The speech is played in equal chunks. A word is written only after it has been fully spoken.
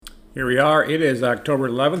Here we are. It is October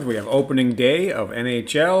 11th. We have opening day of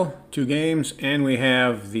NHL, 2 games, and we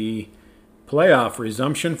have the playoff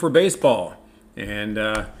resumption for baseball. And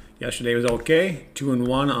yesterday was okay.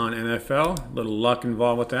 2-1 on NFL. A little luck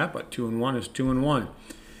involved with that, but 2-1 is 2-1.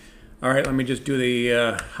 All right, let me just do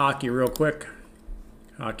the hockey real quick.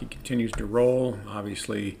 Hockey continues to roll.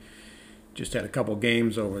 Obviously, just had a couple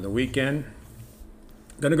games over the weekend.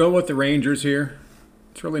 Going to go with the Rangers here.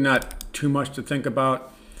 It's really not too much to think about.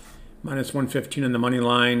 Minus 115 in the money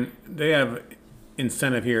line. They have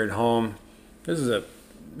incentive here at home. This is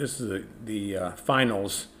the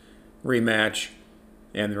finals rematch,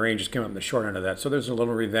 and the Rangers came up in the short end of that. So there's a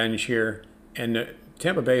little revenge here. And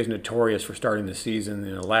Tampa Bay is notorious for starting the season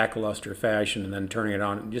in a lackluster fashion and then turning it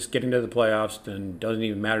on, just getting to the playoffs, and doesn't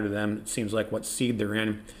even matter to them. It seems like what seed they're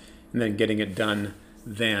in, and then getting it done.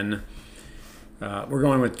 Then we're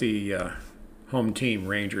going with the home team,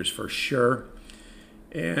 Rangers, for sure.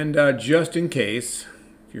 And just in case,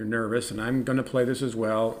 if you're nervous, and I'm going to play this as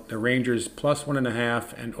well, the Rangers plus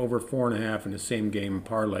 1.5 and over 4.5 in the same game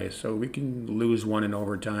parlay. So we can lose one in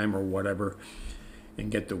overtime or whatever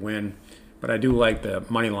and get the win. But I do like the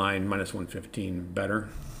money line minus 115 better.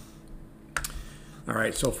 All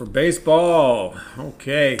right, so for baseball,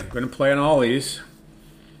 okay, I'm going to play on all these.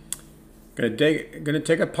 Going to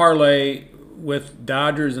take a parlay with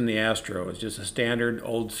Dodgers and the Astros, just a standard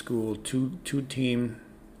old school two-team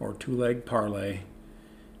or two-leg parlay.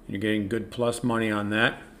 You're getting good plus money on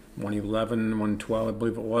that. 111, 112, I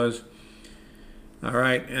believe it was. All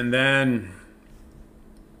right, and then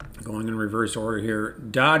going in reverse order here,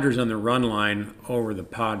 Dodgers on the run line over the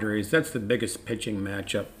Padres. That's the biggest pitching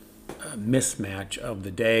matchup, mismatch of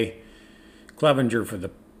the day. Clevenger for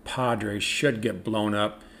the Padres should get blown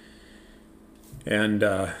up. And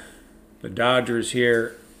the Dodgers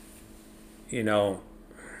here, you know,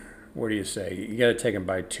 what do you say? You got to take them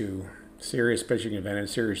by 2. Serious pitching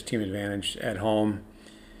advantage, serious team advantage at home.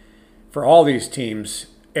 For all these teams,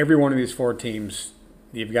 every one of these 4 teams,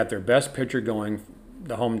 you've got their best pitcher going,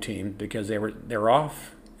 the home team, because they're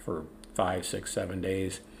off for 5, 6, 7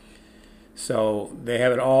 days. So they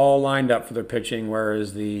have it all lined up for their pitching,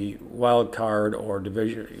 whereas the wild card or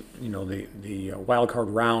division, the wild card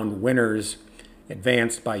round winners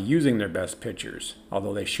advanced by using their best pitchers,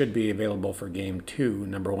 although they should be available for game 2.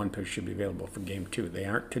 Number 1 pitcher should be available for game 2. They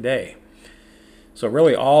aren't today. So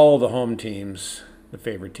really all the home teams, the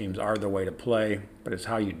favorite teams, are the way to play, but it's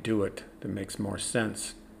how you do it that makes more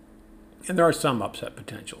sense. And there are some upset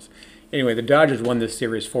potentials. Anyway, the Dodgers won this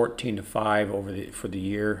series 14-5 for the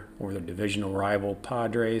year over their divisional rival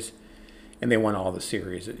Padres, and they won all the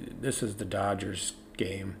series. This is the Dodgers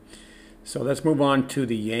game. So let's move on to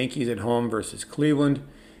the Yankees at home versus Cleveland.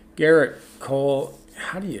 Garrett Cole,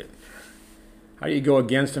 how do you go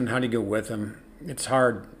against him? How do you go with him? It's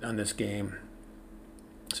hard on this game.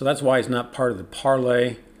 So that's why he's not part of the parlay.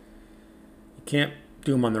 You can't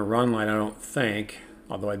do him on the run line, I don't think,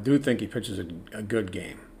 although I do think he pitches a good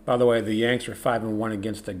game. By the way, the Yanks are 5-1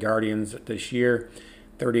 against the Guardians this year,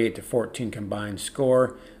 38-14 combined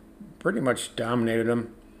score. Pretty much dominated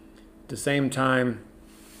them. At the same time,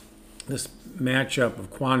 this matchup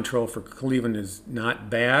of Quantrill for Cleveland is not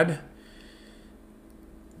bad.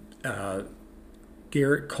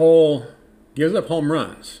 Garrett Cole gives up home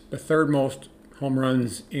runs, the 3rd most home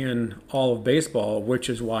runs in all of baseball, which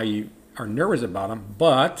is why you are nervous about him.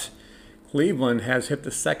 But Cleveland has hit the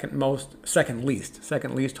second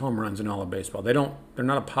least home runs in all of baseball. They're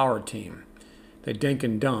not a power team. They dink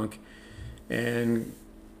and dunk, and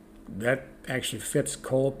that actually fits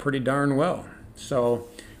Cole pretty darn well. So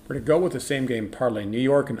we're going to go with the same game parlay. New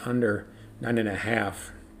York and under 9.5.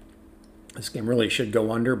 This game really should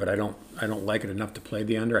go under, but I don't like it enough to play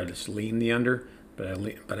the under. I just lean the under, but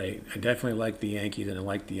I definitely like the Yankees and I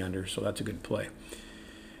like the under, so that's a good play.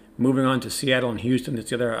 Moving on to Seattle and Houston. It's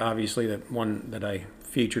the other, obviously, the one that I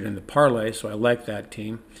featured in the parlay, so I like that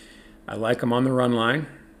team. I like them on the run line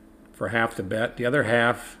for half the bet. The other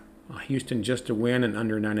half, Houston just to win and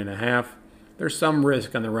under 9.5. There's some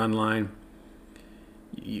risk on the run line.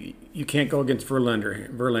 You can't go against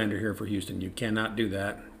Verlander here for Houston. You cannot do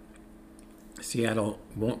that. Seattle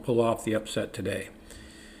won't pull off the upset today.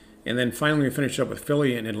 And then finally, we finish up with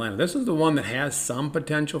Philly and Atlanta. This is the one that has some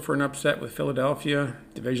potential for an upset with Philadelphia.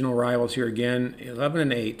 Divisional rivals here again,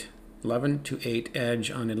 11-8, 11-8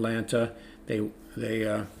 edge on Atlanta. They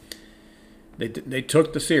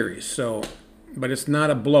took the series. So, but it's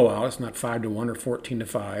not a blowout. It's not 5-1 or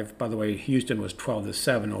 14-5. By the way, Houston was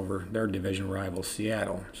 12-7 over their division rival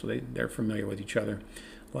Seattle. So they're familiar with each other.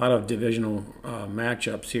 A lot of divisional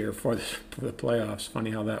matchups here for the playoffs.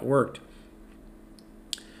 Funny how that worked.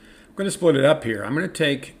 I'm going to split it up here. I'm going to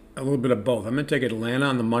take a little bit of both. I'm going to take Atlanta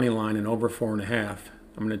on the money line and over 4.5.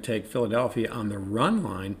 I'm going to take Philadelphia on the run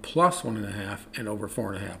line plus 1.5 and over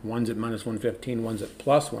 4.5. One's at minus 115, one's at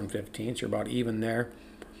plus 115, so you're about even there.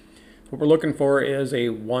 What we're looking for is a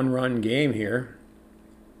one-run game here.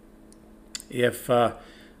 If, of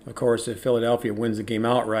course, if Philadelphia wins the game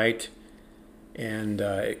outright and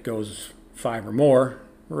it goes 5 or more,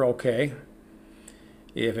 we're okay.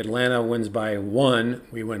 If Atlanta wins by 1,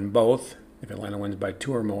 we win both. If Atlanta wins by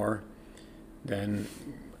 2 or more, then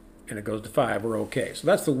and it goes to 5, we're okay. So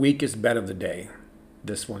that's the weakest bet of the day,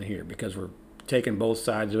 this one here, because we're taking both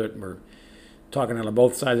sides of it. We're talking out of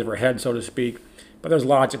both sides of our head, so to speak. But there's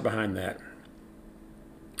logic behind that.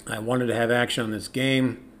 I wanted to have action on this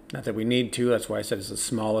game. Not that we need to. That's why I said it's the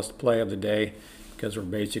smallest play of the day, because we're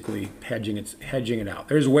basically hedging it out.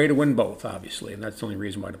 There's a way to win both, obviously, and that's the only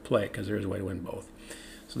reason why to play it, because there's a way to win both.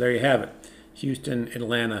 So there you have it. Houston,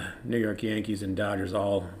 Atlanta, New York Yankees, and Dodgers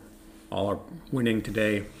all are winning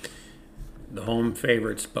today. The home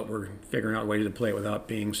favorites, but we're figuring out ways to play it without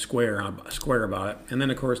being square about it. And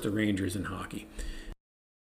then, of course, the Rangers in hockey.